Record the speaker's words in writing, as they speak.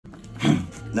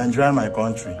Nigeria, my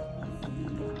country.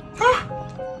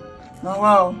 Now,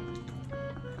 wow.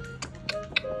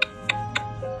 I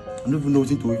don't even know what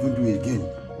to even do again.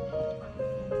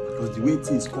 Because the way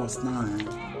things cost now,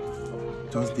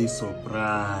 just they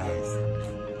surprised.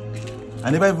 I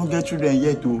never even get children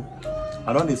yet, too.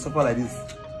 I don't they suffer like this.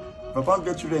 If I can't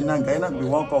get children now, I not be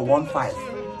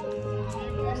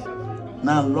 1.15.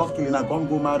 Now, luckily, now come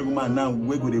go marry woman now.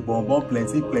 We go the bomb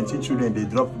plenty children. They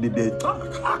drop the dead.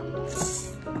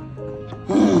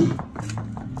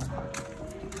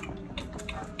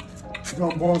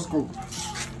 Don't go school.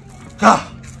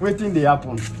 Waiting they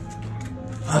happen.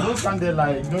 I don't stand there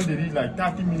like don't they read like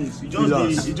 30 minutes. You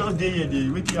just day here. They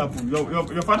waiting happen.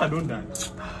 Your father don't die.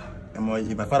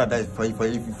 If my father dies, for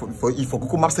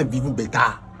Kuku Max said even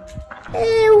better.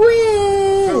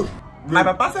 So, my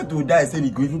papa said to die, said he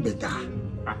go even better.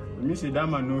 Me say that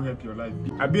man no help your life.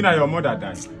 I been at your mother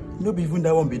die. No, be even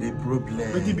that won't be the problem.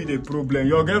 What be the problem?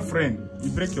 Your girlfriend, you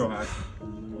break your heart.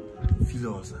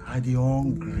 Philus, are they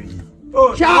hungry?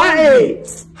 Oh, child!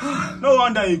 No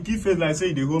wonder you keep face like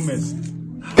say the homeless.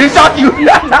 It's not you.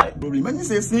 Problem. Imagine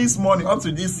say since morning up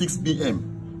to this 6 p.m.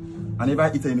 I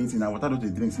never eat anything. What I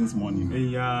don't drink since morning.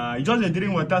 Yeah, you just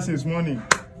drink water since morning.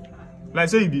 Like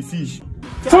say you be fish.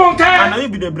 And now you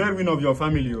be the breadwinner of your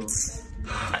family. Oh.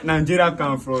 Nigeria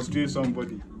can frustrate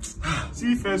somebody.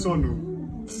 See first one though.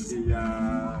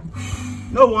 Yeah.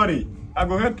 No worry. I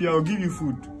go help you. I'll give you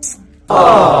food.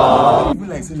 Even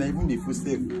like saying even the food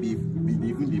safe be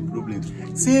even the problem.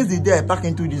 Since the day I pack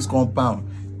into this compound,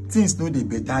 things no they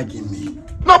better give me.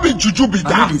 Not be juju be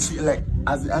that. I know they see like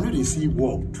as I know they see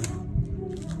work too.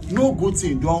 No good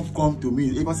thing don't come to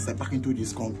me ever since I pack into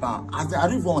this compound. As I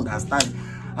don't even understand.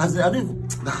 As I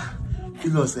don't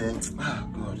Philus saying, God,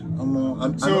 I don't know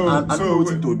what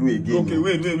to do again. Okay,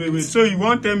 wait. So you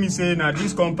won't tell me saying that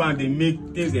this compound they make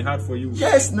things they hard for you?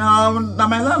 Yes, now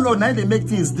my landlord now they make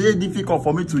things very difficult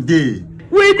for me today.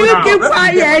 We do keep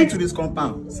quiet to this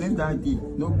compound. Since that day,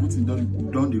 no good thing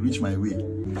don't reach my way.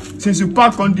 Since you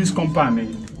park on this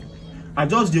compound, I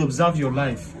just observe your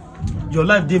life. Your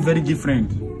life they very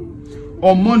different.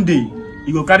 On Monday,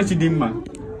 you go carry Chidinma,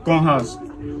 come house.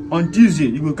 On Tuesday,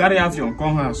 you go carry Afion,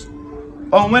 come house.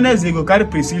 On Wednesday, you go carry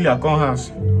Priscilla, come house.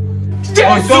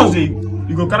 On Thursday,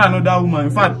 you go carry another woman.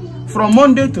 In fact, from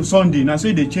Monday to Sunday, now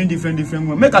say they change different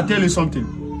women. Make I tell you something.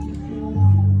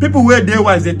 People where they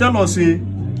wise, they tell us say,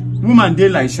 woman they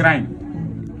like shrine.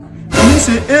 And they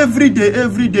say every day,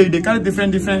 they carry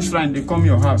different shrine, they come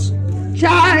your house.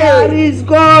 Child is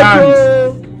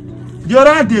God. The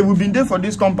other day, we've been there for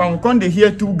this compound. Come they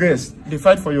hear two girls, they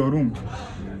fight for your room.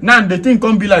 Now the thing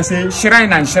come be like say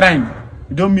shrine and shrine.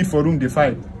 You don't meet for room, they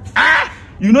fight.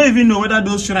 You don't even know whether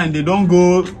those shrine they don't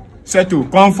go settle,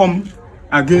 conform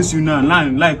against you now.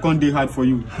 Like come they hard for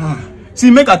you. See,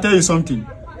 make I tell you something.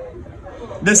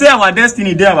 They say our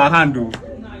destiny they our hand though.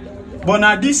 But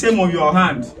now this same of your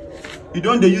hand, you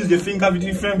don't they use the finger with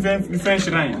different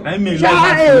shrine. I make life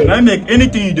hard for you. I make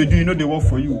anything you do, you know they work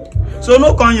for you. So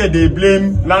no come here they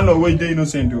blame landlord where they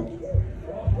innocent though.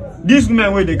 These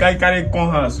women where they carry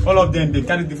con house, all of them they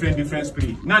carry different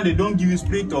spirit. Now they don't give you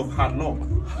spirit of hard luck.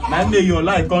 Now they your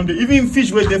life come even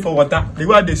fish wait there for water. The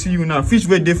way they see you now, fish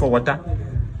wait there for water.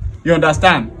 You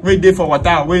understand? Wait there for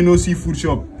water, where no seafood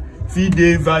shop. Feed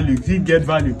day value, feed get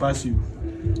value pass you.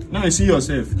 Now you see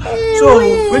yourself.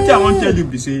 So what I want to tell you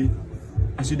be say,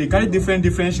 as you they carry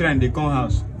different shrine they come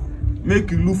house.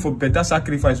 Make you look for better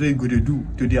sacrifice where you go to do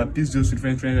to the appease those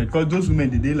different because those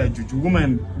women they like juju,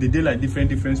 women they like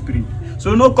different spirit.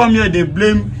 So no come here they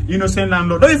blame innocent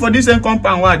landlord. Don't for this same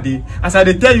compound what they as I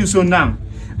they tell you so now,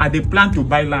 I they plan to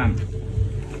buy land.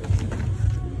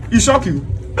 It shock you,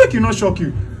 make you not shock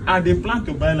you. And they plan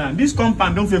to buy land. This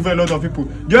compound don't favor a lot of people.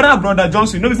 The other brother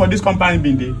Johnson, no before this compound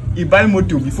been there, he buy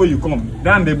motor before you come.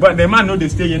 Then the man know they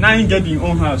stay here. Now he get his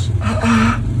own house.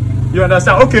 You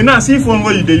understand? Okay, now see phone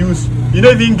what they use. You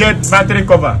don't even get battery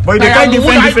cover. But they buy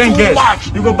different guests.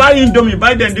 You go buy Indomie,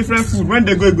 buy them different food. When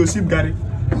they go sip Gary.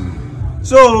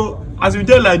 So as you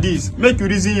tell like this, make you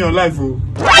reason your life. Oh.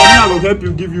 I will help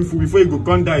you give you food before you go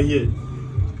come die here.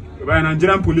 But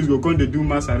Nigerian police go come they do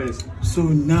mass arrest. So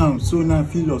now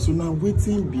Philus, so now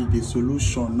waiting be the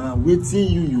solution. Now waiting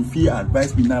you feel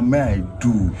advice me now may I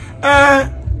do.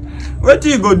 What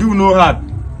you go do no hard.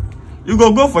 You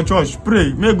go for church,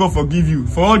 pray, may God forgive you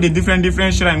for all the different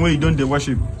shrine where you don't they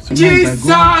worship. So Jesus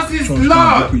is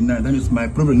Lord. That is my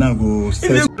problem now go.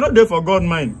 It's not there for God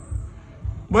mind.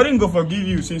 But he go forgive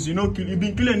you since you know you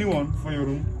didn't kill anyone for your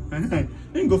room.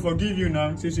 He go forgive you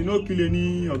now since you don't kill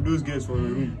any of those girls for your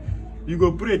room. You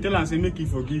go pray, tell and say make he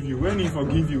forgive you. When he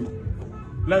forgive you,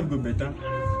 life go better.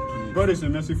 God is a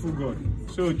merciful God.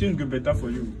 So things go better for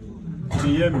you.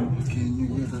 You hear me? Okay,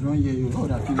 yes, I don't hear you.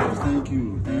 Dr.philus, thank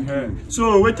you. Thank you.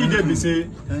 So what you get me say?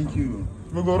 Thank you.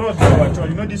 We go rush to our church.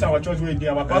 You know this our church where they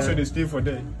our pastor they stay for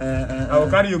there. I will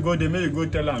carry you go there, make you go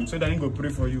tell him so that he go pray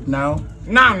for you. Now?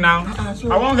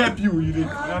 So I won't help you. You did.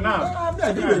 Now.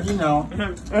 I do ready now.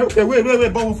 Okay, wait.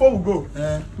 But before we go,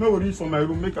 no worries for my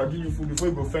room. Make I give you food before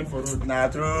you go fend for road.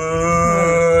 Not true.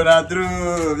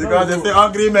 Because they say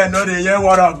hungry men know the hear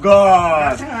word of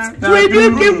God. Will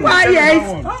you keep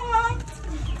quiet?